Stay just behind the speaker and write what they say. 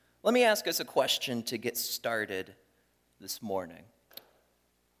Let me ask us a question to get started this morning.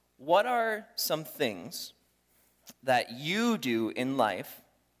 What are some things that you do in life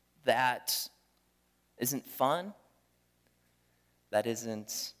that isn't fun, that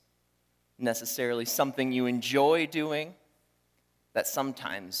isn't necessarily something you enjoy doing, that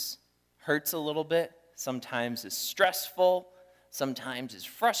sometimes hurts a little bit, sometimes is stressful, sometimes is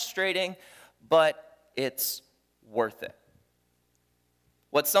frustrating, but it's worth it?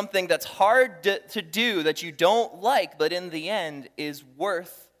 What's something that's hard to do that you don't like, but in the end is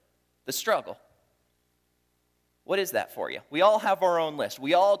worth the struggle? What is that for you? We all have our own list.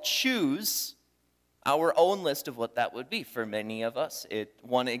 We all choose our own list of what that would be. For many of us,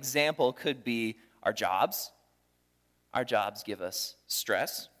 one example could be our jobs. Our jobs give us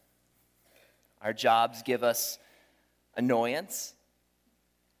stress. Our jobs give us annoyance.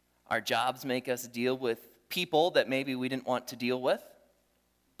 Our jobs make us deal with people that maybe we didn't want to deal with.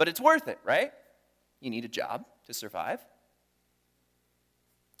 But it's worth it, right? You need a job to survive.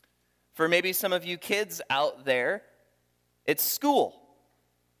 For maybe some of you kids out there, it's school.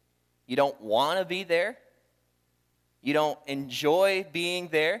 You don't want to be there. You don't enjoy being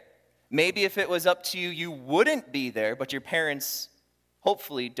there. Maybe if it was up to you, you wouldn't be there, but your parents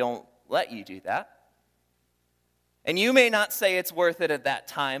hopefully don't let you do that. And you may not say it's worth it at that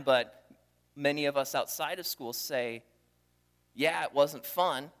time, but many of us outside of school say, yeah, it wasn't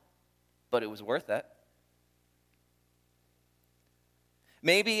fun, but it was worth it.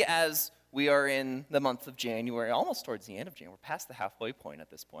 Maybe as we are in the month of January, almost towards the end of January, we're past the halfway point at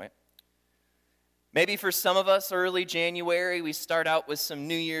this point. Maybe for some of us, early January, we start out with some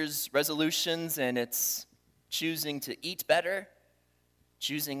New Year's resolutions, and it's choosing to eat better,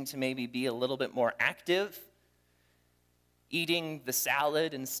 choosing to maybe be a little bit more active, eating the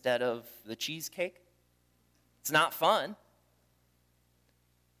salad instead of the cheesecake. It's not fun,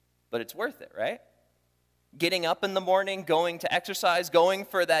 but it's worth it, right? Getting up in the morning, going to exercise, going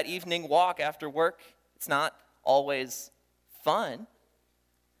for that evening walk after work, it's not always fun,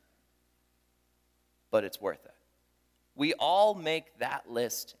 but it's worth it. We all make that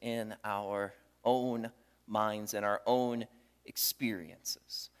list in our own minds and our own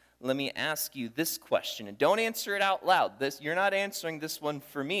experiences. Let me ask you this question, and don't answer it out loud. You're not answering this one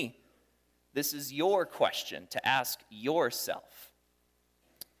for me. This is your question to ask yourself.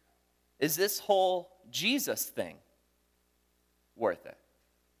 Is this whole Jesus thing worth it?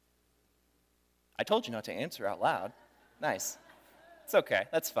 I told you not to answer out loud. Nice. It's okay.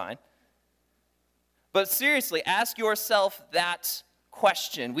 That's fine. But seriously, ask yourself that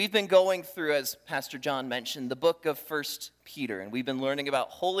question. We've been going through, as Pastor John mentioned, the book of 1 Peter, and we've been learning about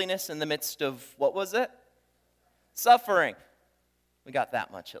holiness in the midst of, what was it? Suffering. We got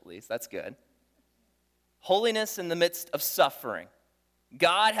that much at least. That's good. Holiness in the midst of suffering.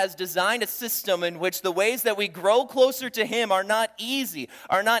 God has designed a system in which the ways that we grow closer to Him are not easy,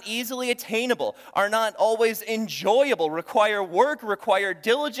 are not easily attainable, are not always enjoyable, require work, require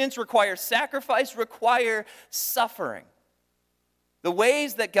diligence, require sacrifice, require suffering. The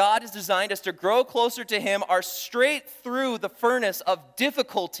ways that God has designed us to grow closer to Him are straight through the furnace of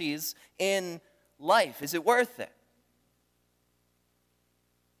difficulties in life. Is it worth it?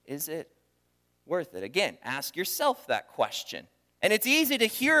 Is it worth it? Again, ask yourself that question. And it's easy to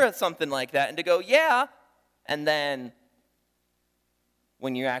hear something like that and to go, yeah, and then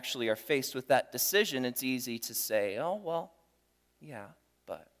when you actually are faced with that decision, it's easy to say, oh, well, yeah,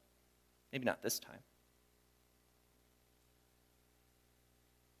 but maybe not this time.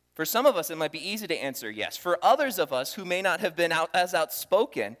 For some of us, it might be easy to answer yes. For others of us who may not have been as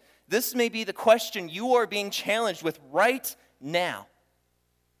outspoken, this may be the question you are being challenged with right now.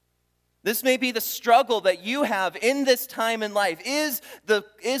 This may be the struggle that you have in this time in life. Is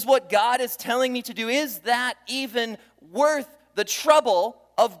what God is telling me to do, is that even worth the trouble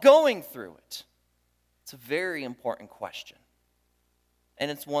of going through it? It's a very important question. And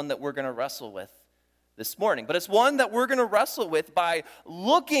it's one that we're going to wrestle with this morning. But it's one that we're going to wrestle with by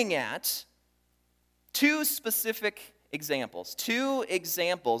looking at two specific examples. Two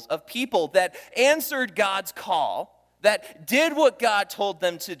examples of people that answered God's call, that did what God told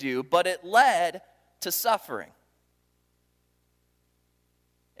them to do, but it led to suffering.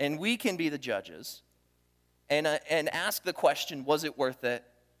 And we can be the judges and ask the question, was it worth it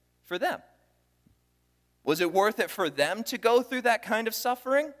for them? Was it worth it for them to go through that kind of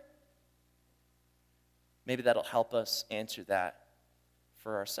suffering? Maybe that'll help us answer that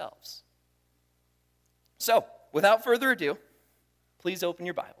for ourselves. So, without further ado, please open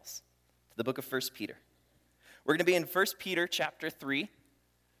your Bibles to the book of 1 Peter. We're going to be in 1 Peter chapter 3,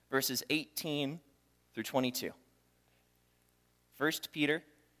 verses 18 through 22. 1 Peter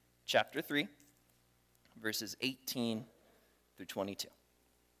chapter 3, verses 18 through 22.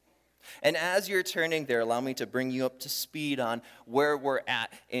 And as you're turning there, allow me to bring you up to speed on where we're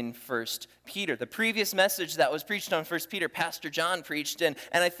at in 1 Peter. The previous message that was preached on 1 Peter, Pastor John preached in,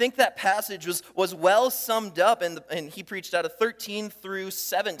 and I think that passage was well summed up, and he preached out of 13 through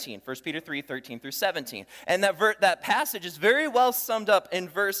 17, 1 Peter 3, 13 through 17. And that passage is very well summed up in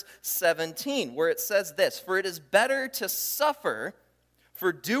verse 17, where it says this, "For it is better to suffer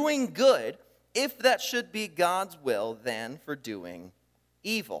for doing good, if that should be God's will, than for doing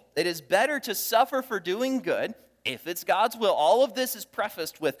evil." It is better to suffer for doing good if it's God's will. All of this is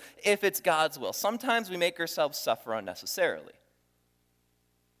prefaced with if it's God's will. Sometimes we make ourselves suffer unnecessarily.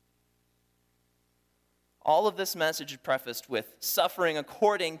 All of this message is prefaced with suffering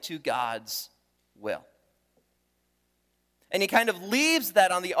according to God's will. And he kind of leaves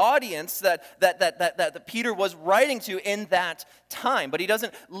that on the audience that Peter was writing to in that time. But he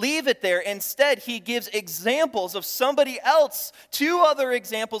doesn't leave it there. Instead, he gives examples of somebody else, two other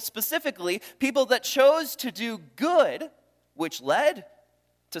examples specifically, people that chose to do good, which led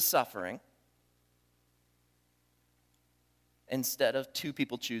to suffering, instead of two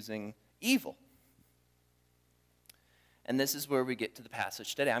people choosing evil. And this is where we get to the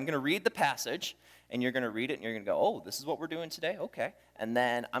passage today. I'm going to read the passage, and you're going to read it, and you're going to go, oh, this is what we're doing today? Okay. And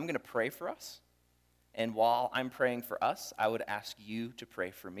then I'm going to pray for us. And while I'm praying for us, I would ask you to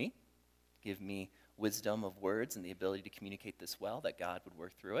pray for me. Give me wisdom of words and the ability to communicate this well, that God would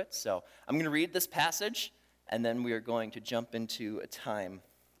work through it. So I'm going to read this passage, and then we are going to jump into a time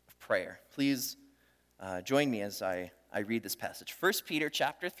of prayer. Please join me as I read this passage. 1 Peter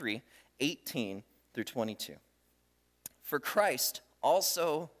chapter 3, 18 through 22. "For Christ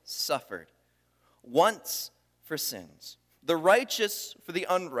also suffered once for sins, the righteous for the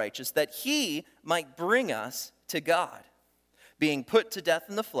unrighteous, that he might bring us to God, being put to death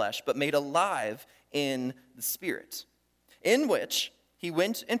in the flesh, but made alive in the Spirit, in which he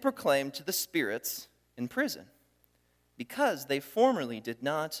went and proclaimed to the spirits in prison, because they formerly did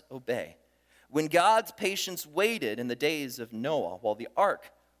not obey, when God's patience waited in the days of Noah while the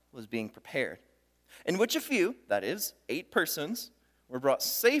ark was being prepared, in which a few, that is, 8 persons, were brought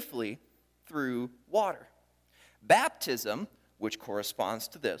safely through water. Baptism, which corresponds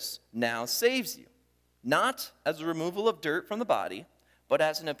to this, now saves you, not as a removal of dirt from the body, but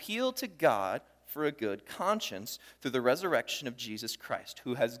as an appeal to God for a good conscience through the resurrection of Jesus Christ,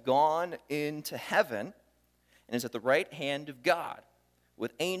 who has gone into heaven and is at the right hand of God,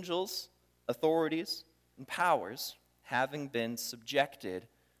 with angels, authorities, and powers having been subjected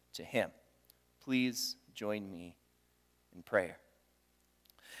to him." Please join me in prayer.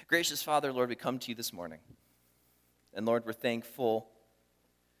 Gracious Father, Lord, we come to you this morning. And Lord, we're thankful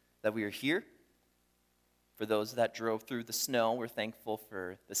that we are here. For those that drove through the snow, we're thankful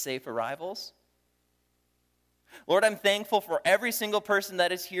for the safe arrivals. Lord, I'm thankful for every single person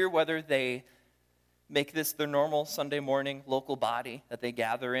that is here, whether they make this their normal Sunday morning local body that they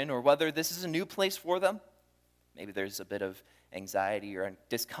gather in, or whether this is a new place for them. Maybe there's a bit of anxiety or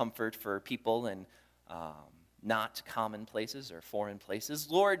discomfort for people in not common places or foreign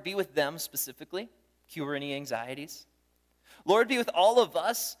places. Lord, be with them specifically. Cure any anxieties. Lord, be with all of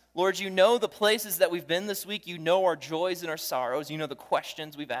us. Lord, you know the places that we've been this week. You know our joys and our sorrows. You know the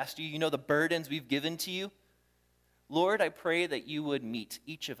questions we've asked you. You know the burdens we've given to you. Lord, I pray that you would meet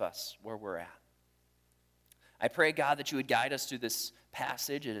each of us where we're at. I pray, God, that you would guide us through this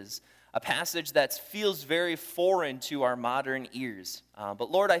passage. It is a passage that feels very foreign to our modern ears. But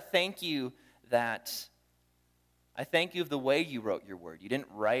Lord, I thank you of the way you wrote your word. You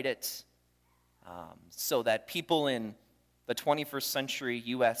didn't write it so that people in the 21st century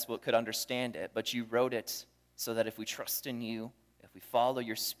U.S. could understand it, but you wrote it so that if we trust in you, if we follow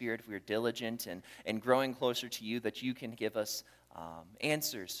your Spirit, if we are diligent and growing closer to you, that you can give us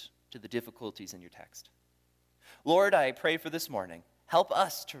answers to the difficulties in your text. Lord, I pray for this morning. Help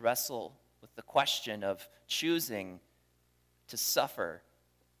us to wrestle with the question of choosing to suffer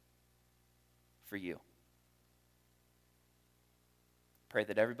for you. Pray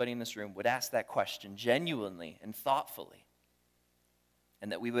that everybody in this room would ask that question genuinely and thoughtfully,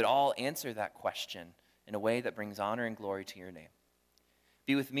 and that we would all answer that question in a way that brings honor and glory to your name.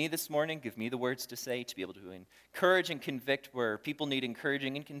 Be with me this morning. Give me the words to say to be able to encourage and convict where people need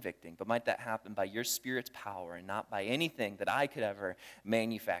encouraging and convicting. But might that happen by your Spirit's power and not by anything that I could ever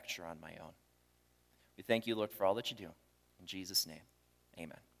manufacture on my own. We thank you, Lord, for all that you do. In Jesus' name,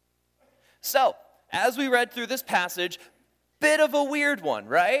 amen. So, as we read through this passage, bit of a weird one,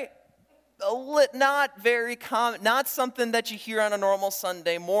 right? not very common, not something that you hear on a normal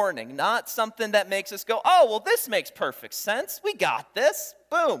Sunday morning, not something that makes us go, oh, well, this makes perfect sense. We got this.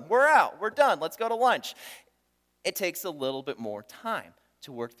 Boom, we're out. We're done. Let's go to lunch. It takes a little bit more time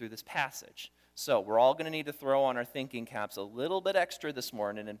to work through this passage. So we're all going to need to throw on our thinking caps a little bit extra this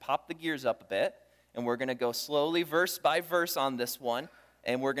morning and pop the gears up a bit. And we're going to go slowly, verse by verse on this one.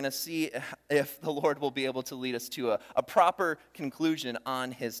 And we're going to see if the Lord will be able to lead us to a proper conclusion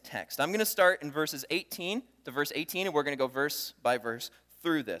on his text. I'm going to start in verses 18 to verse 18, and we're going to go verse by verse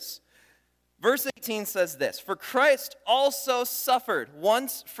through this. Verse 18 says this, "For Christ also suffered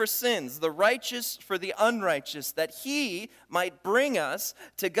once for sins, the righteous for the unrighteous, that he might bring us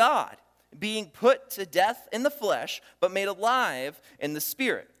to God, being put to death in the flesh, but made alive in the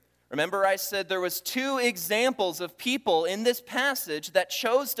spirit." Remember, I said there was two examples of people in this passage that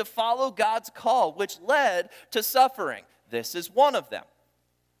chose to follow God's call, which led to suffering. This is one of them.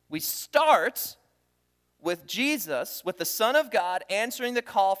 We start with Jesus, with the Son of God, answering the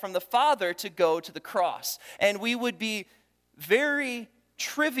call from the Father to go to the cross. And we would be very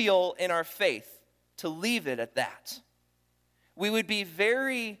trivial in our faith to leave it at that. We would be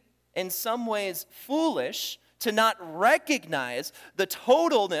very, in some ways, foolish to not recognize the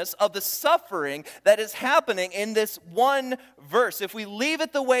totalness of the suffering that is happening in this one verse. If we leave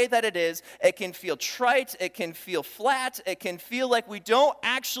it the way that it is, it can feel trite, it can feel flat, it can feel like we don't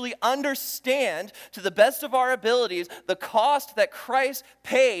actually understand to the best of our abilities the cost that Christ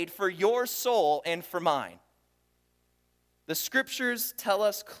paid for your soul and for mine. The scriptures tell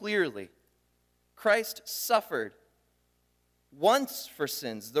us clearly, Christ suffered once for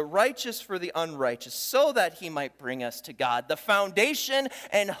sins, the righteous for the unrighteous, so that he might bring us to God. The foundation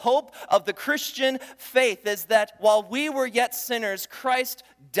and hope of the Christian faith is that while we were yet sinners, Christ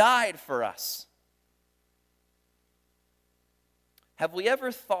died for us. Have you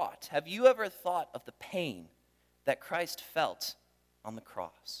ever thought of the pain that Christ felt on the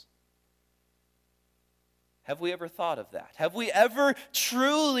cross? Have we ever thought of that? Have we ever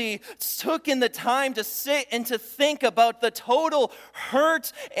truly taken the time to sit and to think about the total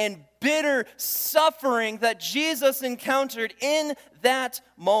hurt and bitter suffering that Jesus encountered in that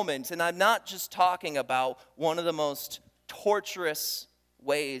moment? And I'm not just talking about one of the most torturous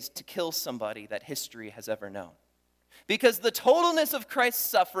ways to kill somebody that history has ever known. Because the totalness of Christ's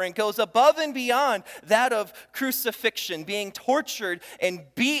suffering goes above and beyond that of crucifixion, being tortured and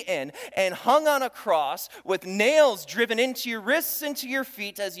beaten and hung on a cross with nails driven into your wrists, into your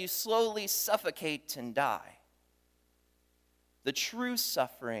feet as you slowly suffocate and die. The true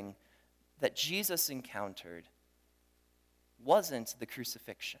suffering that Jesus encountered wasn't the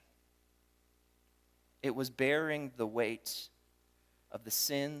crucifixion. It was bearing the weight of the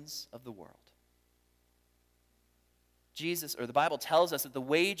sins of the world. The Bible tells us that the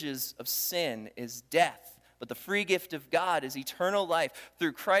wages of sin is death, but the free gift of God is eternal life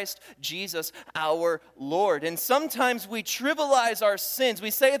through Christ Jesus our Lord. And sometimes we trivialize our sins.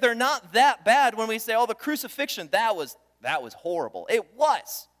 We say they're not that bad when we say, oh, the crucifixion, that was horrible. It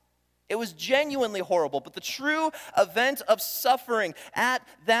was. It was genuinely horrible, but the true event of suffering at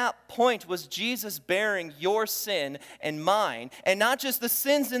that point was Jesus bearing your sin and mine, and not just the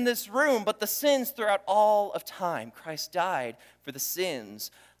sins in this room, but the sins throughout all of time. Christ died for the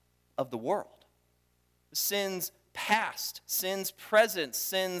sins of the world. The sins past, sins present,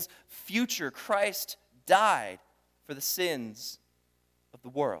 sins future. Christ died for the sins of the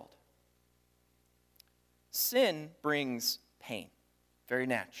world. Sin brings pain, very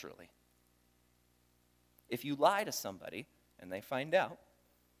naturally. If you lie to somebody and they find out,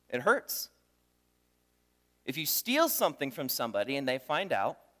 it hurts. If you steal something from somebody and they find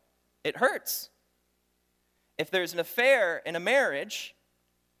out, it hurts. If there's an affair in a marriage,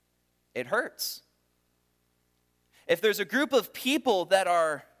 it hurts. If there's a group of people that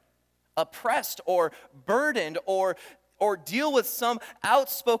are oppressed or burdened or deal with some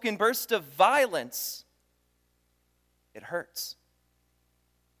outspoken burst of violence, it hurts.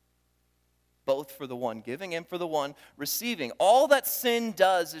 Both for the one giving and for the one receiving. All that sin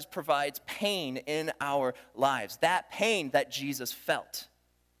does is provides pain in our lives. That pain that Jesus felt.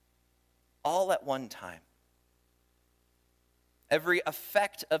 All at one time. Every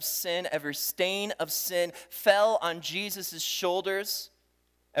effect of sin, every stain of sin fell on Jesus' shoulders.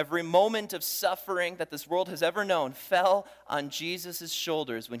 Every moment of suffering that this world has ever known fell on Jesus'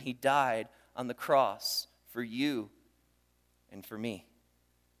 shoulders when he died on the cross for you and for me.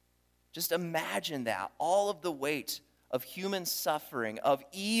 Just imagine that, all of the weight of human suffering, of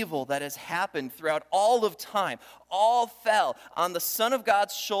evil that has happened throughout all of time, all fell on the Son of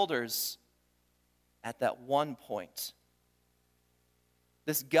God's shoulders at that one point.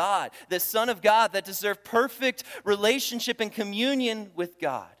 This God, this Son of God that deserved perfect relationship and communion with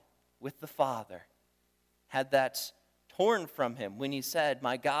God, with the Father, had that torn from him when he said,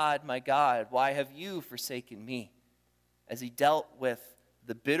 my God, why have you forsaken me?" As he dealt with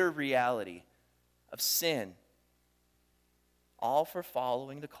the bitter reality of sin, all for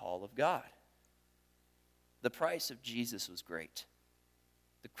following the call of God. The price of Jesus was great.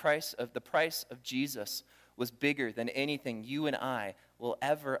 The price of Jesus was bigger than anything you and I will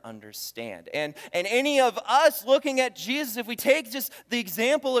ever understand. And any of us looking at Jesus, if we take just the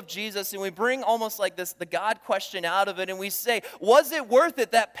example of Jesus and we bring almost like this, the God question out of it, and we say, was it worth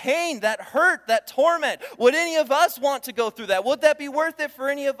it? That pain, that hurt, that torment, would any of us want to go through that? Would that be worth it for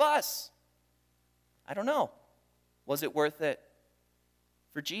any of us? I don't know. Was it worth it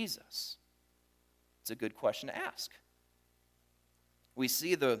for Jesus? It's a good question to ask. We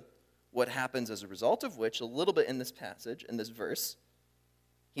see what happens as a result of which, a little bit in this passage, in this verse.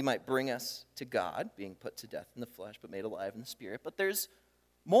 He might bring us to God, being put to death in the flesh, but made alive in the spirit. But there's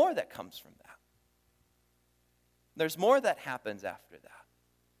more that comes from that. There's more that happens after that.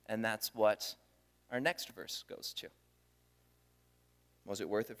 And that's what our next verse goes to. Was it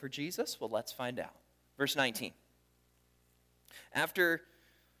worth it for Jesus? Well, let's find out. Verse 19. After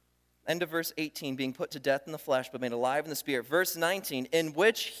end of verse 18, being put to death in the flesh, but made alive in the spirit. Verse 19, in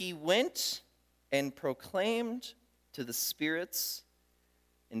which he went and proclaimed to the spirits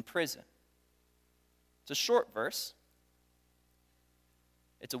in prison. It's a short verse.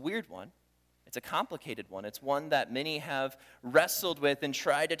 It's a weird one. It's a complicated one. It's one that many have wrestled with and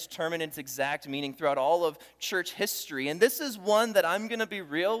tried to determine its exact meaning throughout all of church history. And this is one that I'm going to be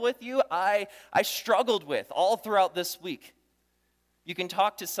real with you, I struggled with all throughout this week. You can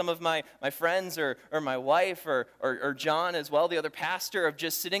talk to some of my friends or my wife or John as well, the other pastor, of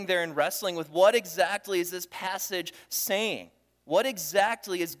just sitting there and wrestling with what exactly is this passage saying? What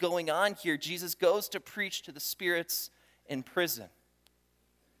exactly is going on here? Jesus goes to preach to the spirits in prison.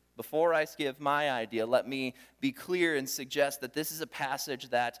 Before I give my idea, let me be clear and suggest that this is a passage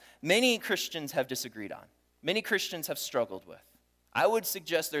that many Christians have disagreed on. Many Christians have struggled with. I would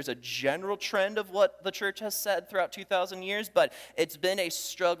suggest there's a general trend of what the church has said throughout 2,000 years, but it's been a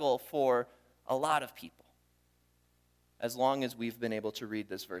struggle for a lot of people as long as we've been able to read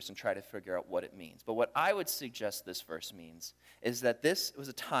this verse and try to figure out what it means. But what I would suggest this verse means is that this was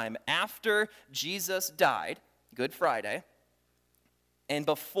a time after Jesus died, Good Friday, and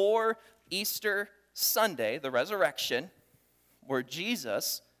before Easter Sunday, the resurrection, where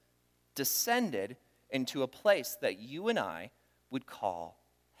Jesus descended into a place that you and I would call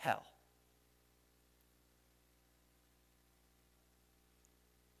hell.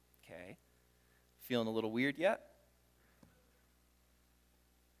 Okay, feeling a little weird yet?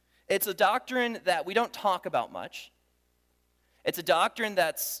 It's a doctrine that we don't talk about much. It's a doctrine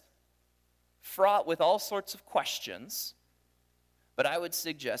that's fraught with all sorts of questions. But I would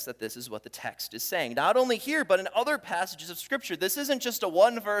suggest that this is what the text is saying. Not only here, but in other passages of Scripture. This isn't just a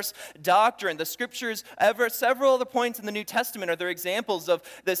one-verse doctrine. The Scriptures, several other points in the New Testament, are there examples of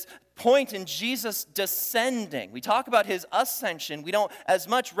this point in Jesus descending. We talk about his ascension. We don't as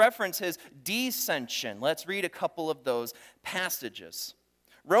much reference his descension. Let's read a couple of those passages.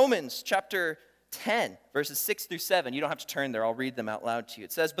 Romans chapter 10, verses 6 through 7. You don't have to turn there. I'll read them out loud to you.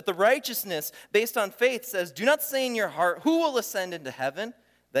 It says, "But the righteousness based on faith says, do not say in your heart, who will ascend into heaven?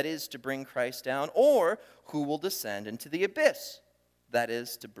 That is to bring Christ down. Or who will descend into the abyss? That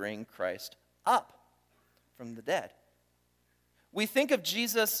is to bring Christ up from the dead." We think of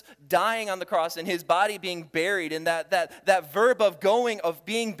Jesus dying on the cross and his body being buried, and that verb of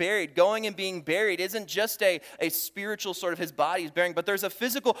being buried, going and being buried, isn't just a spiritual sort of his body is burying, but there's a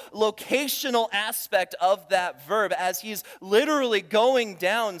physical locational aspect of that verb as he's literally going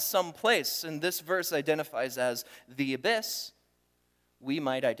down someplace. And this verse identifies as the abyss. We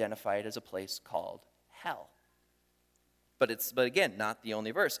might identify it as a place called hell. But again, not the only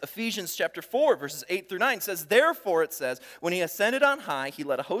verse. Ephesians chapter 4, verses 8 through 9 says, "Therefore," it says, "when he ascended on high, he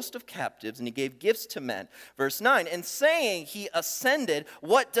led a host of captives, and he gave gifts to men." Verse 9, "And saying he ascended,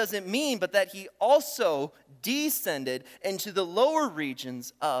 what does it mean but that he also descended into the lower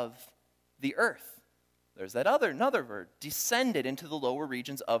regions of the earth?" There's that another word, descended into the lower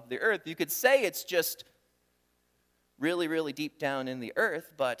regions of the earth. You could say it's just really, really deep down in the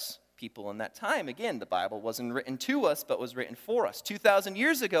earth, but people in that time, again, the Bible wasn't written to us, but was written for us. 2,000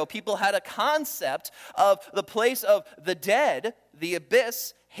 years ago, people had a concept of the place of the dead, the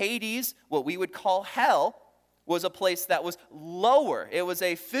abyss, Hades, what we would call hell, was a place that was lower. It was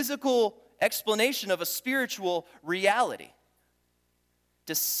a physical explanation of a spiritual reality.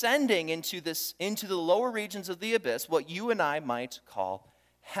 Descending into the lower regions of the abyss, what you and I might call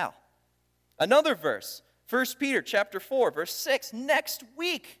hell. Another verse, 1 Peter chapter 4, verse 6. Next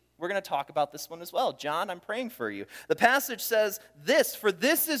week, we're going to talk about this one as well. John, I'm praying for you. The passage says this, "For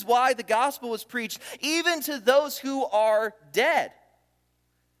this is why the gospel was preached, even to those who are dead,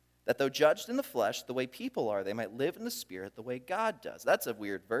 that though judged in the flesh the way people are, they might live in the spirit the way God does." That's a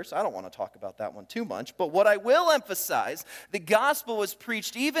weird verse. I don't want to talk about that one too much. But what I will emphasize, the gospel was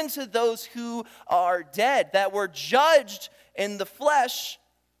preached even to those who are dead, that were judged in the flesh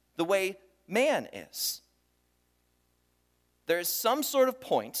the way man is. There is some sort of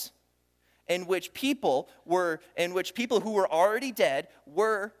point in which people who were already dead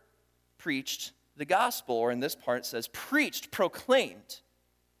were preached the gospel, or in this part it says preached, proclaimed.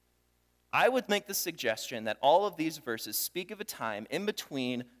 I would make the suggestion that all of these verses speak of a time in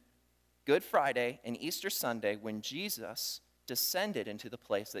between Good Friday and Easter Sunday when Jesus descended into the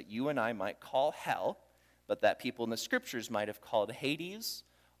place that you and I might call hell, but that people in the scriptures might have called Hades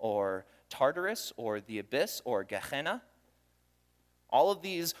or Tartarus or the abyss or Gehenna. All of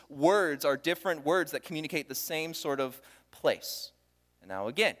these words are different words that communicate the same sort of place. And now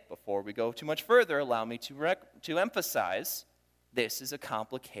again, before we go too much further, allow me to emphasize this is a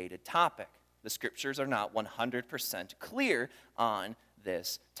complicated topic. The scriptures are not 100% clear on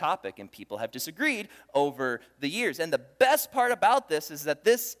this topic, and people have disagreed over the years. And the best part about this is that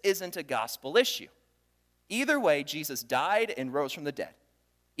this isn't a gospel issue. Either way, Jesus died and rose from the dead.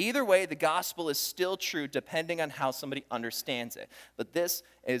 Either way, the gospel is still true depending on how somebody understands it. But this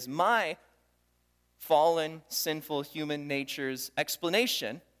is my fallen, sinful human nature's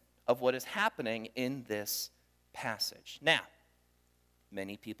explanation of what is happening in this passage. Now,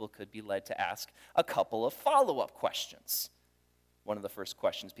 many people could be led to ask a couple of follow-up questions. One of the first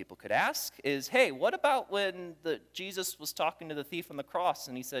questions people could ask is, hey, what about when Jesus was talking to the thief on the cross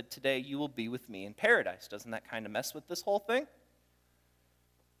and he said, "Today you will be with me in paradise"? Doesn't that kind of mess with this whole thing?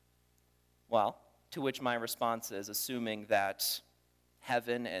 Well, to which my response is, assuming that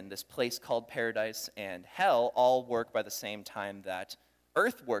heaven and this place called paradise and hell all work by the same time that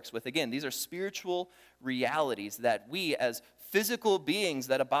earth works with. Again, these are spiritual realities that we as physical beings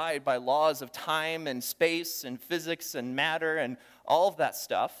that abide by laws of time and space and physics and matter and all of that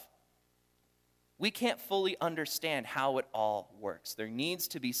stuff, we can't fully understand how it all works. There needs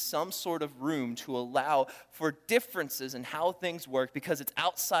to be some sort of room to allow for differences in how things work because it's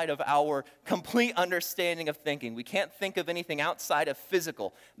outside of our complete understanding of thinking. We can't think of anything outside of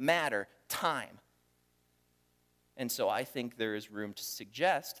physical, matter, time. And so I think there is room to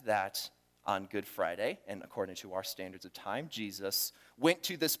suggest that on Good Friday, and according to our standards of time, Jesus went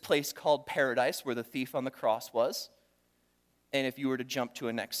to this place called paradise where the thief on the cross was. And if you were to jump to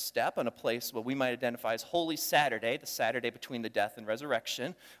a next step on a place what we might identify as Holy Saturday, the Saturday between the death and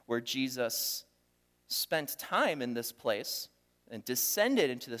resurrection, where Jesus spent time in this place and descended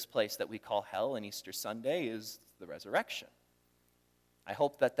into this place that we call hell, and Easter Sunday is the resurrection. I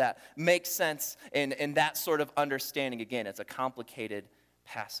hope that makes sense in that sort of understanding. Again, it's a complicated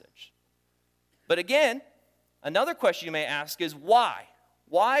passage. But again, another question you may ask is why?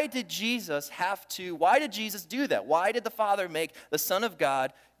 Why did Jesus do that? Why did the Father make the Son of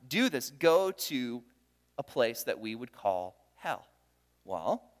God do this, go to a place that we would call hell?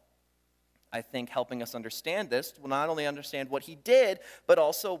 Well, I think helping us understand this will not only understand what he did, but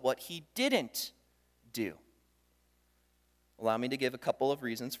also what he didn't do. Allow me to give a couple of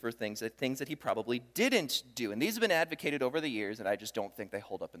reasons for things that he probably didn't do. And these have been advocated over the years, and I just don't think they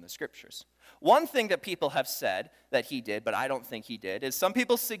hold up in the scriptures. One thing that people have said that he did, but I don't think he did, is some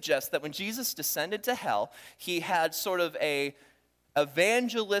people suggest that when Jesus descended to hell, he had sort of a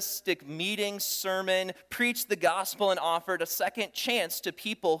evangelistic meeting, sermon, preached the gospel, and offered a second chance to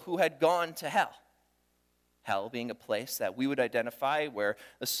people who had gone to hell. Hell being a place that we would identify where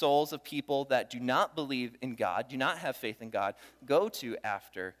the souls of people that do not believe in God, do not have faith in God, go to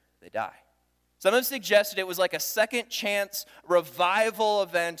after they die. Some have suggested it was like a second chance revival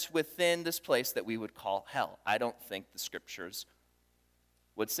event within this place that we would call hell. I don't think the scriptures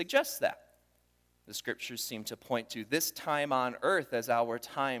would suggest that. The scriptures seem to point to this time on earth as our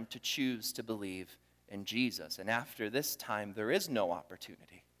time to choose to believe in Jesus. And after this time, there is no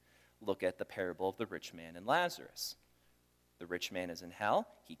opportunity. Look at the parable of the rich man and Lazarus. The rich man is in hell.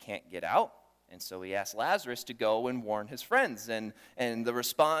 He can't get out. And so he asks Lazarus to go and warn his friends. And the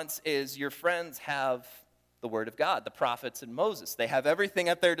response is, your friends have the word of God, the prophets and Moses. They have everything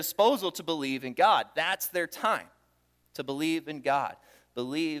at their disposal to believe in God. That's their time, to believe in God.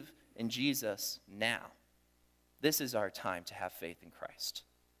 Believe in Jesus now. This is our time to have faith in Christ.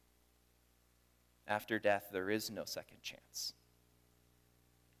 After death, there is no second chance.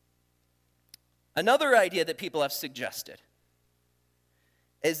 Another idea that people have suggested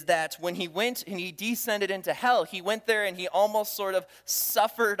is that when he went and he descended into hell, he went there and he almost sort of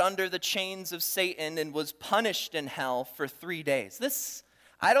suffered under the chains of Satan and was punished in hell for 3 days.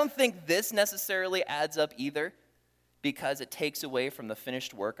 I don't think this necessarily adds up either, because it takes away from the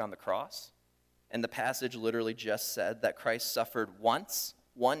finished work on the cross. And the passage literally just said that Christ suffered once,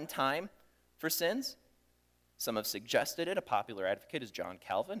 one time, for sins. Some have suggested it. A popular advocate is John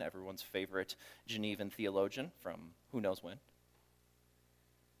Calvin, everyone's favorite Genevan theologian from who knows when.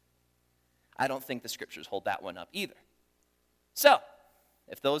 I don't think the scriptures hold that one up either. So,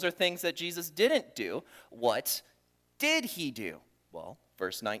 if those are things that Jesus didn't do, what did he do? Well,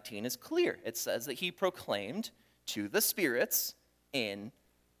 verse 19 is clear. It says that he proclaimed to the spirits in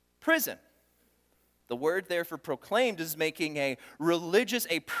prison. The word there for proclaimed is making a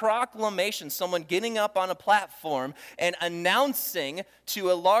proclamation, someone getting up on a platform and announcing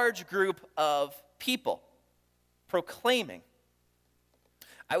to a large group of people. Proclaiming.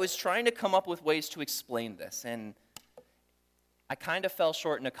 I was trying to come up with ways to explain this, and I kind of fell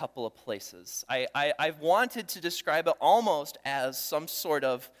short in a couple of places. I've wanted to describe it almost as some sort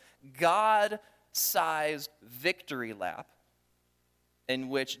of God-sized victory lap in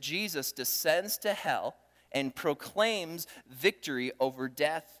which Jesus descends to hell and proclaims victory over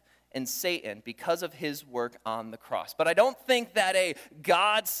death and Satan because of his work on the cross. But I don't think that a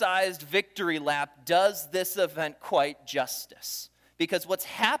God-sized victory lap does this event quite justice. Because what's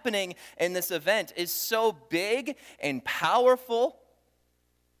happening in this event is so big and powerful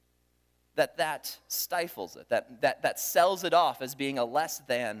that stifles it, that sells it off as being a less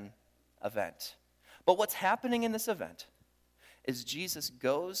than event. But what's happening in this event is Jesus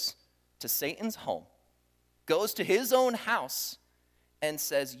goes to Satan's home, goes to his own house, and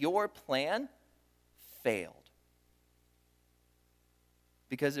says, your plan failed.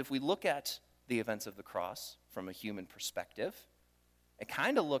 Because if we look at the events of the cross from a human perspective, it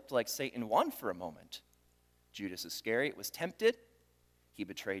kind of looked like Satan won for a moment. Judas Iscariot was tempted. He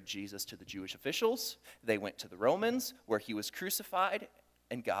betrayed Jesus to the Jewish officials. They went to the Romans, where he was crucified,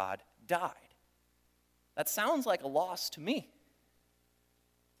 and God died. That sounds like a loss to me.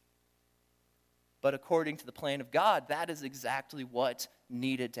 But according to the plan of God, that is exactly what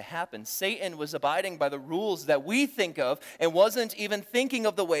needed to happen. Satan was abiding by the rules that we think of and wasn't even thinking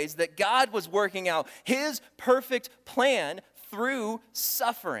of the ways that God was working out his perfect plan through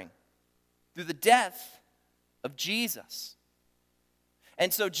suffering, through the death of Jesus.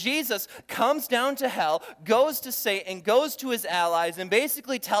 And so Jesus comes down to hell, goes to Satan, goes to his allies, and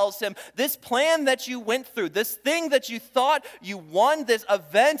basically tells him, this plan that you went through, this thing that you thought you won, this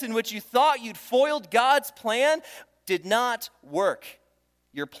event in which you thought you'd foiled God's plan, did not work.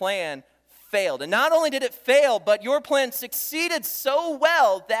 Your plan failed. And not only did it fail, but your plan succeeded so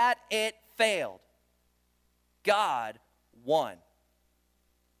well that it failed. God won.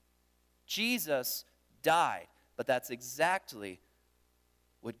 Jesus died, but that's exactly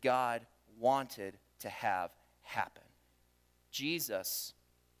what God wanted to have happen. Jesus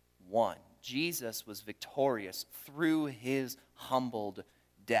won. Jesus was victorious through his humbled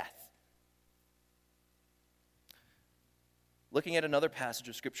death. Looking at another passage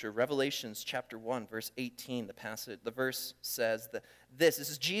of Scripture, Revelations chapter 1, verse 18, the verse says that this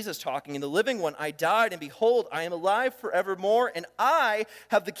is Jesus talking, "In the living one I died, and behold, I am alive forevermore, and I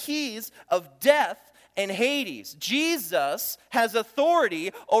have the keys of death and Hades." Jesus has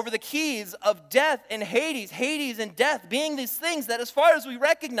authority over the keys of death and Hades. Hades and death being these things that, as far as we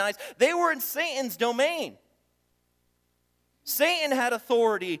recognize, they were in Satan's domain. Satan had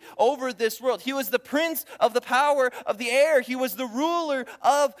authority over this world. He was the prince of the power of the air. He was the ruler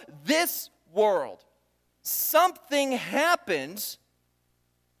of this world. Something happened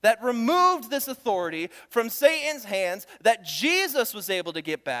that removed this authority from Satan's hands, that Jesus was able to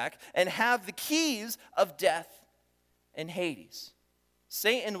get back and have the keys of death and Hades.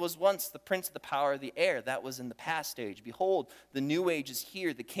 Satan was once the prince of the power of the air. That was in the past age. Behold, the new age is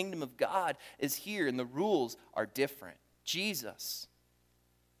here. The kingdom of God is here, and the rules are different. Jesus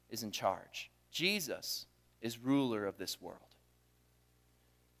is in charge. Jesus is ruler of this world.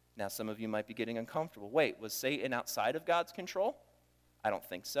 Now, some of you might be getting uncomfortable. Wait, was Satan outside of God's control? I don't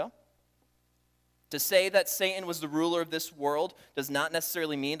think so. To say that Satan was the ruler of this world does not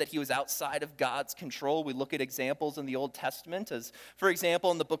necessarily mean that he was outside of God's control. We look at examples in the Old Testament as, for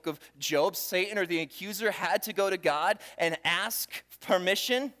example, in the book of Job, Satan or the accuser had to go to God and ask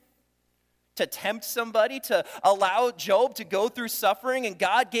permission to tempt somebody, to allow Job to go through suffering, and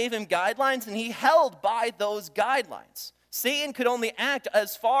God gave him guidelines, and he held by those guidelines. Satan could only act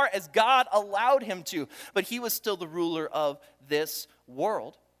as far as God allowed him to, but he was still the ruler of this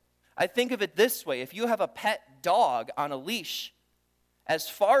world. I think of it this way: if you have a pet dog on a leash, As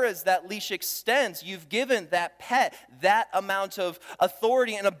far as that leash extends, you've given that pet that amount of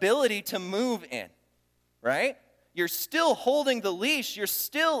authority and ability to move in, right? You're still holding the leash, you're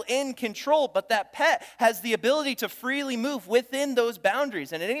still in control, but that pet has the ability to freely move within those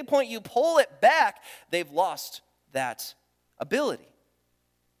boundaries. And at any point you pull it back, they've lost that ability.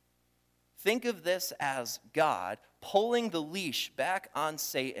 Think of this as God pulling the leash back on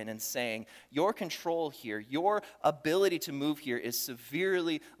Satan and saying, your control here, your ability to move here is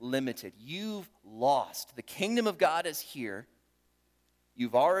severely limited. You've lost. The kingdom of God is here.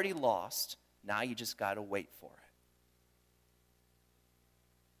 You've already lost. Now you just got to wait for it.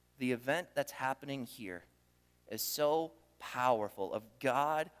 The event that's happening here is so powerful of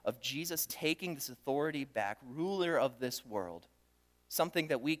God, of Jesus taking this authority back, ruler of this world, something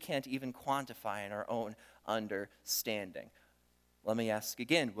that we can't even quantify in our own understanding. Let me ask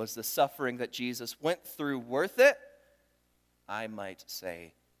again, was the suffering that Jesus went through worth it? I might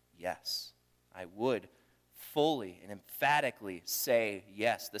say yes. I would fully and emphatically say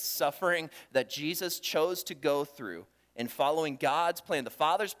yes. The suffering that Jesus chose to go through in following God's plan, the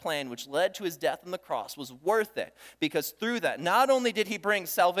Father's plan, which led to his death on the cross, was worth it. Because through that, not only did he bring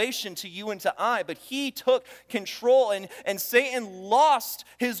salvation to you and to I, but he took control, and Satan lost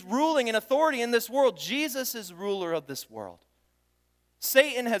his ruling and authority in this world. Jesus is ruler of this world.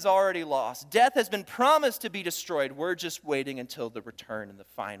 Satan has already lost. Death has been promised to be destroyed. We're just waiting until the return and the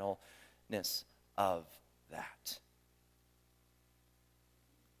finalness of that.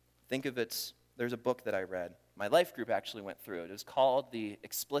 Think of it, there's a book that I read. My life group actually went through it. It was called The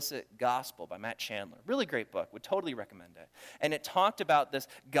Explicit Gospel by Matt Chandler. Really great book. Would totally recommend it. And it talked about this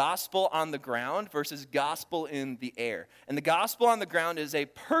gospel on the ground versus gospel in the air. And the gospel on the ground is a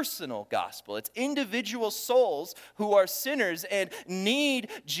personal gospel. It's individual souls who are sinners and need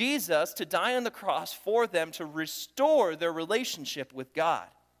Jesus to die on the cross for them to restore their relationship with God.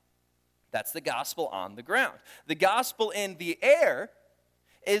 That's the gospel on the ground. The gospel in the air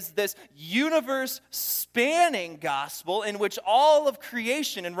is this universe-spanning gospel in which all of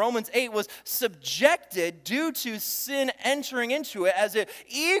creation in Romans 8 was subjected due to sin entering into it as it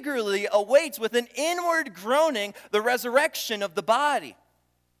eagerly awaits with an inward groaning the resurrection of the body.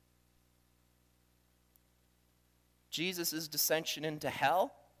 Jesus' descension into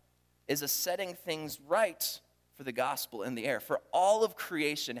hell is a setting things right for the gospel in the air, for all of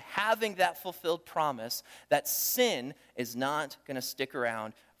creation having that fulfilled promise that sin is not going to stick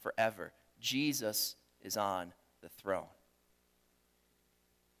around forever. Jesus is on the throne.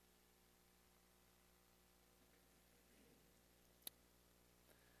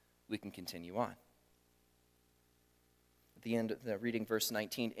 We can continue on. At the end of the reading verse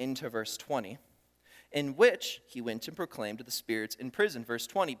 19 into verse 20, in which he went and proclaimed to the spirits in prison, verse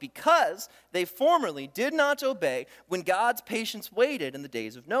 20, because they formerly did not obey when God's patience waited in the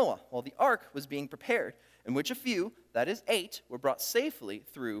days of Noah, while the ark was being prepared, in which a few, that is 8, were brought safely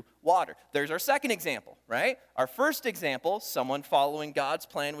through water. There's our second example, right? Our first example, someone following God's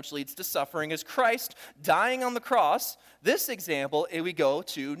plan, which leads to suffering, is Christ dying on the cross. This example, we go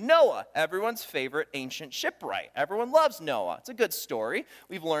to Noah, everyone's favorite ancient shipwright. Everyone loves Noah. It's a good story.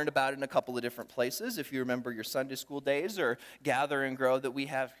 We've learned about it in a couple of different places. If you remember your Sunday school days or Gather and Grow that we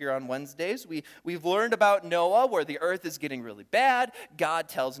have here on Wednesdays, we've learned about Noah where the earth is getting really bad. God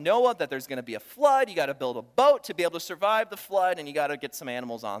tells Noah that there's going to be a flood. You got to build a boat to be able to survive the flood, and you got to get some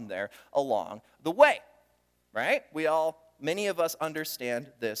animals on there along the way, right? Many of us understand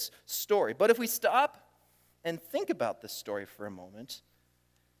this story. But if we stop and think about this story for a moment,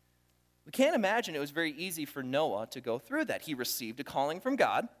 we can't imagine it was very easy for Noah to go through that. He received a calling from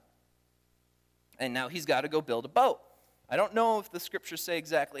God, and now he's got to go build a boat. I don't know if the scriptures say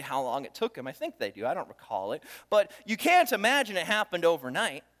exactly how long it took him. I think they do. I don't recall it. But you can't imagine it happened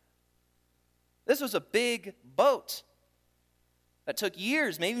overnight. This was a big boat that took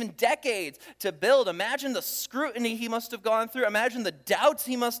years, maybe even decades to build. Imagine the scrutiny he must have gone through. Imagine the doubts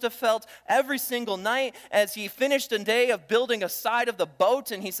he must have felt every single night as he finished a day of building a side of the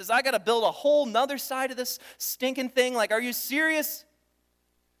boat, and he says, I got to build a whole nother side of this stinking thing. Like, are you serious?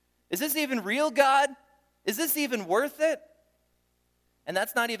 Is this even real, God? Is this even worth it? And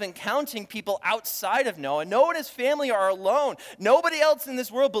that's not even counting people outside of Noah. Noah and his family are alone. Nobody else in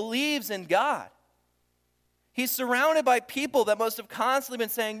this world believes in God. He's surrounded by people that must have constantly been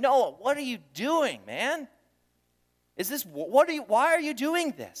saying, Noah, what are you doing, man? Why are you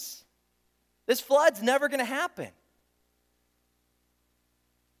doing this? This flood's never going to happen.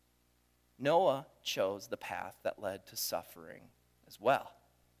 Noah chose the path that led to suffering as well.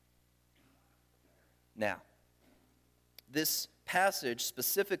 Now, this passage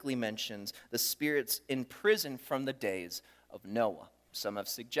specifically mentions the spirits in prison from the days of Noah. some have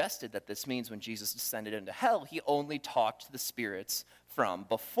suggested that this means when Jesus descended into hell, he only talked to the spirits from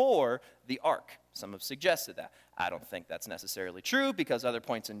before the ark. Some have suggested that. I don't think that's necessarily true because other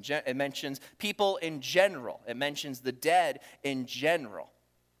points it mentions people in general. It mentions the dead in general.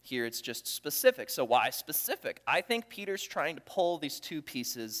 Here it's just specific. So why specific? I think Peter's trying to pull these two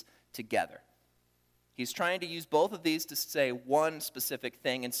pieces together. He's trying to use both of these to say one specific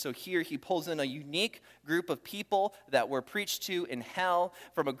thing. And so here he pulls in a unique group of people that were preached to in hell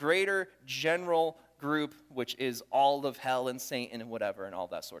from a greater general group, which is all of hell and Satan and whatever and all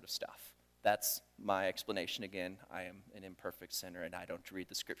that sort of stuff. That's my explanation. Again, I am an imperfect sinner and I don't read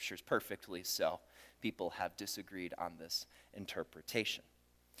the scriptures perfectly, so people have disagreed on this interpretation.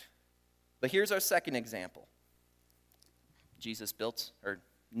 But here's our second example.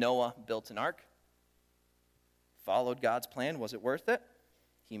 Noah built an ark. Followed God's plan. Was it worth it?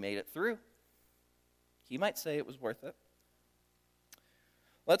 He made it through. He might say it was worth it.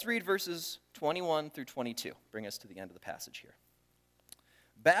 Let's read verses 21 through 22. Bring us to the end of the passage here.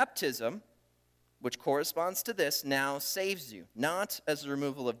 Baptism, which corresponds to this, now saves you, not as the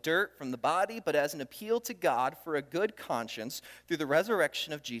removal of dirt from the body, but as an appeal to God for a good conscience through the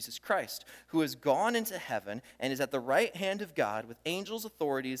resurrection of Jesus Christ, who has gone into heaven and is at the right hand of God with angels,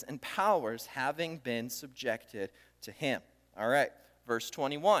 authorities, and powers having been subjected to him. All right, verse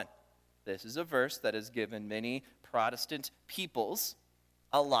 21. This is a verse that has given many Protestant peoples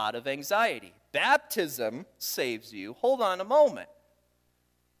a lot of anxiety. Baptism saves you. Hold on a moment.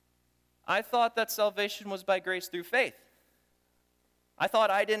 I thought that salvation was by grace through faith. I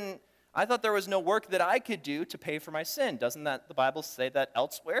thought there was no work that I could do to pay for my sin. Doesn't the Bible say that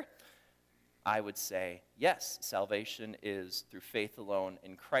elsewhere? I would say, yes, salvation is through faith alone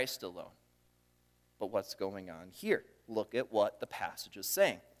in Christ alone. But what's going on here? Look at what the passage is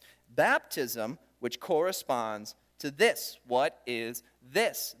saying. Baptism, which corresponds to this. What is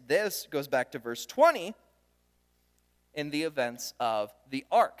this? This goes back to verse 20 in the events of the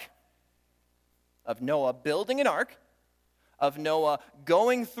ark. Of Noah building an ark, of Noah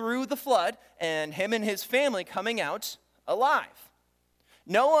going through the flood, and him and his family coming out alive.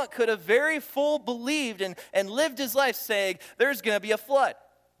 Noah could have very full believed and lived his life saying, there's going to be a flood.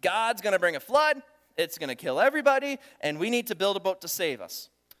 God's going to bring a flood. It's going to kill everybody, and we need to build a boat to save us.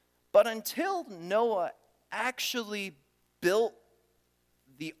 But until Noah actually built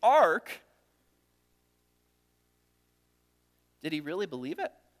the ark, did he really believe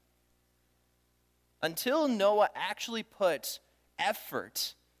it? Until Noah actually put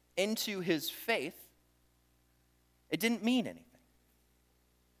effort into his faith, it didn't mean anything.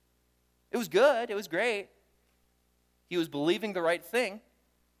 It was good, it was great. He was believing the right thing,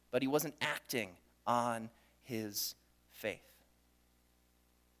 but he wasn't acting on his faith.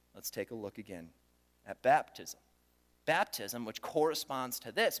 Let's take a look again at baptism. Baptism, which corresponds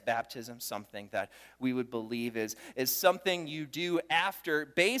to this, baptism, something that we would believe is something you do after,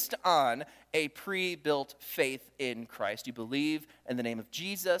 based on a pre-built faith in Christ. You believe in the name of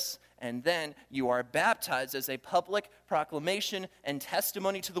Jesus, and then you are baptized as a public proclamation and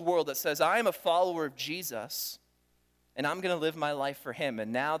testimony to the world that says, I am a follower of Jesus, and I'm going to live my life for him.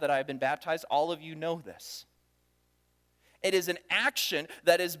 And now that I've been baptized, all of you know this. It is an action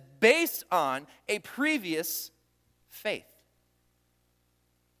that is based on a previous faith.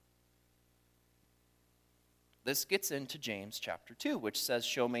 This gets into James chapter 2, which says,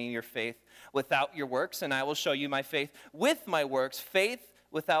 show me your faith without your works, and I will show you my faith with my works. Faith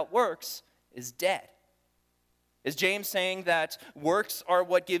without works is dead. Is James saying that works are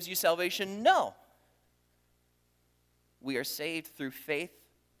what gives you salvation? No. We are saved through faith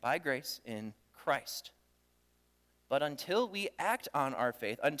by grace in Christ. But until we act on our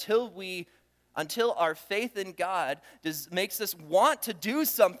faith, until our faith in God makes us want to do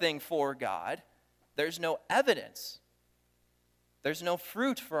something for God, there's no evidence. There's no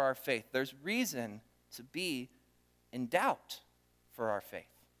fruit for our faith. There's reason to be in doubt for our faith.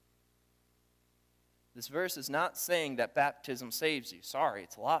 This verse is not saying that baptism saves you. Sorry,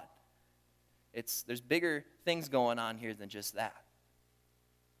 it's a lot. There's bigger things going on here than just that.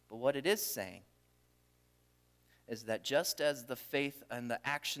 But what it is saying is that just as the faith and the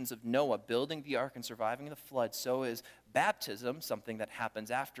actions of Noah building the ark and surviving the flood, so is baptism, something that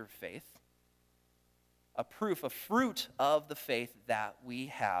happens after faith, a fruit of the faith that we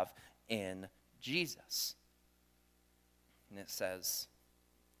have in Jesus. And it says,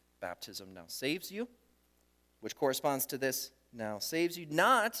 baptism now saves you, which corresponds to this, now saves you,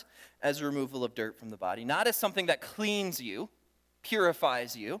 not as a removal of dirt from the body, not as something that cleans you,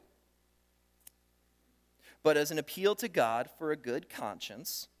 purifies you, but as an appeal to God for a good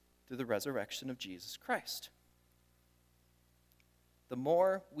conscience through the resurrection of Jesus Christ. the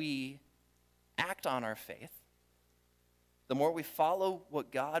more we act on our faith, the more we follow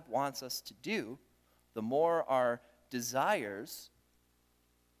what God wants us to do, the more our desires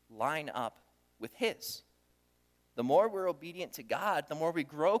line up with His. The more we're obedient to God, the more we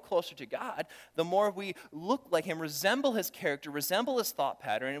grow closer to God, the more we look like Him, resemble His character, resemble His thought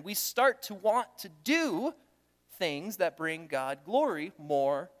pattern, and we start to want to do things that bring God glory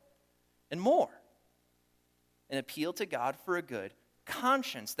more and more. And appeal to God for a good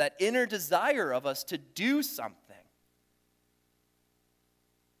conscience, that inner desire of us to do something.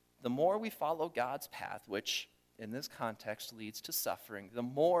 The more we follow God's path, which in this context leads to suffering, the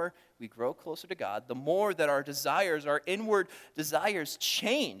more we grow closer to God, the more that our desires, our inward desires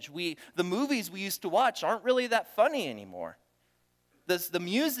change. The movies we used to watch aren't really that funny anymore. The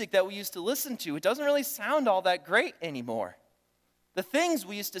music that we used to listen to, it doesn't really sound all that great anymore. The things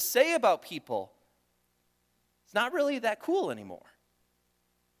we used to say about people, it's not really that cool anymore.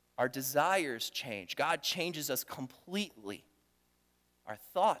 Our desires change. God changes us completely. Our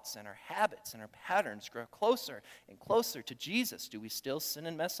thoughts and our habits and our patterns grow closer and closer to Jesus. Do we still sin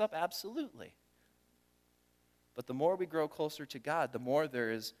and mess up? Absolutely. But the more we grow closer to God, the more there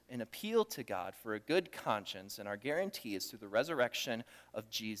is an appeal to God for a good conscience, and our guarantee is through the resurrection of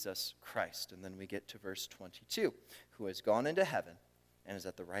Jesus Christ. And then we get to verse 22, who has gone into heaven and is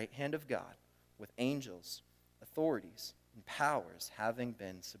at the right hand of God, with angels, authorities, and powers having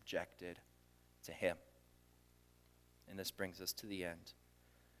been subjected to Him. And this brings us to the end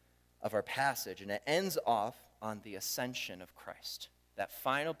of our passage, and it ends off on the ascension of Christ. That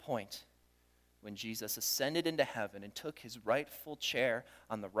final point when Jesus ascended into heaven and took His rightful chair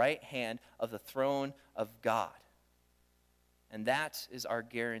on the right hand of the throne of God. And that is our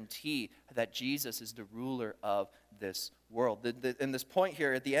guarantee that Jesus is the ruler of this world. In this point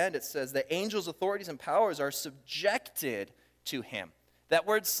here at the end, it says that angels, authorities, and powers are subjected to Him. That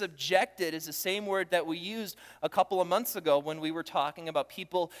word subjected is the same word that we used a couple of months ago when we were talking about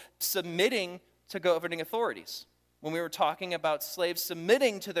people submitting to governing authorities. When we were talking about slaves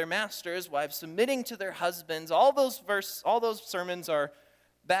submitting to their masters, wives submitting to their husbands, all those sermons are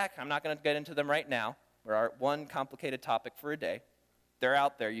back. I'm not going to get into them right now. We're one complicated topic for a day. They're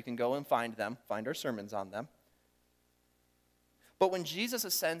out there. You can go and find them, find our sermons on them. But when Jesus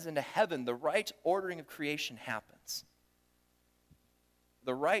ascends into heaven, the right ordering of creation happens.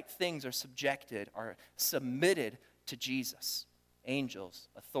 The right things are submitted to Jesus. Angels,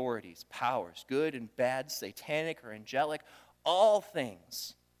 authorities, powers, good and bad, satanic or angelic, all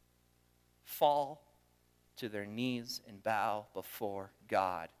things fall to their knees and bow before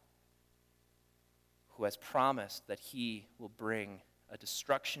God, who has promised that He will bring a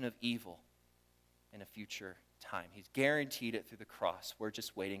destruction of evil in a future time. He's guaranteed it through the cross. We're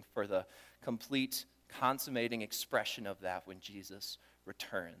just waiting for the complete consummating expression of that when Jesus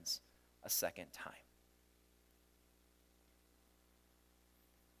returns a second time.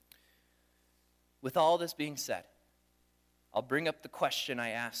 With all this being said, I'll bring up the question I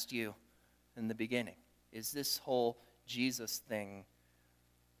asked you in the beginning. Is this whole Jesus thing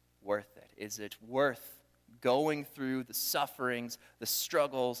worth it? Is it worth going through the sufferings, the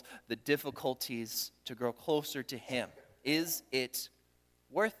struggles, the difficulties to grow closer to Him? Is it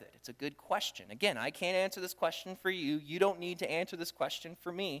worth it? It's a good question. Again, I can't answer this question for you. You don't need to answer this question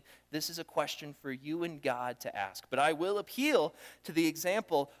for me. This is a question for you and God to ask. But I will appeal to the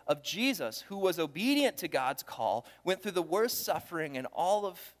example of Jesus, who was obedient to God's call, went through the worst suffering in all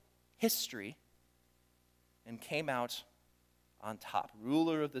of history, and came out on top,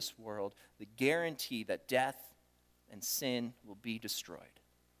 ruler of this world, the guarantee that death and sin will be destroyed.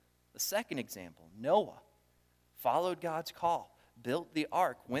 The second example, Noah, followed God's call, built the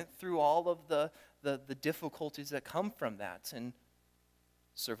ark, went through all of the difficulties that come from that, and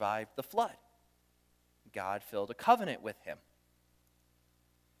survived the flood. God filled a covenant with him,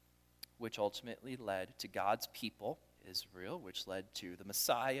 which ultimately led to God's people, Israel, which led to the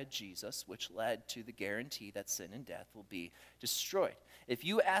Messiah, Jesus, which led to the guarantee that sin and death will be destroyed. If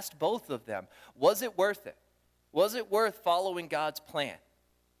you asked both of them, was it worth it? Was it worth following God's plan?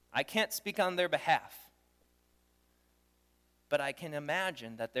 I can't speak on their behalf, but I can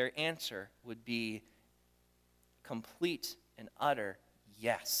imagine that their answer would be complete and utter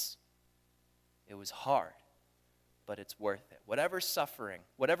yes. It was hard, but it's worth it. Whatever suffering,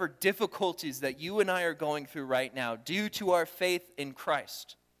 whatever difficulties that you and I are going through right now due to our faith in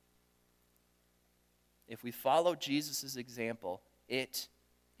Christ, if we follow Jesus' example, it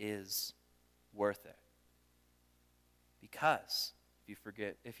is worth it. Because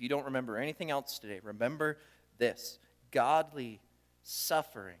if you don't remember anything else today, remember this: godly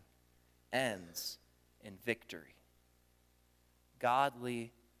suffering ends in victory.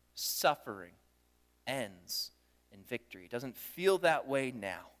 godly suffering ends in victory. It doesn't feel that way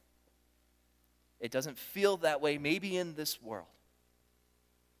now. It doesn't feel that way maybe in this world.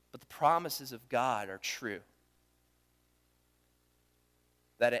 But the promises of God are true.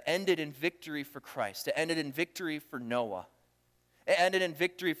 That it ended in victory for Christ. It ended in victory for Noah. It ended in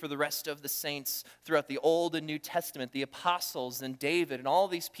victory for the rest of the saints throughout the Old and New Testament, the apostles and David and all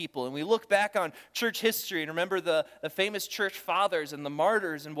these people. And we look back on church history and remember the famous church fathers and the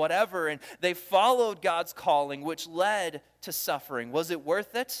martyrs and whatever, and they followed God's calling, which led to suffering. Was it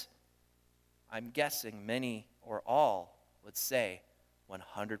worth it? I'm guessing many or all would say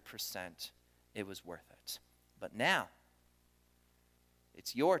 100% it was worth it. But now,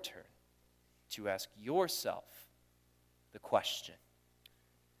 it's your turn to ask yourself the question,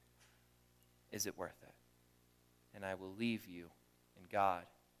 is it worth it? And I will leave you in God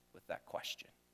with that question.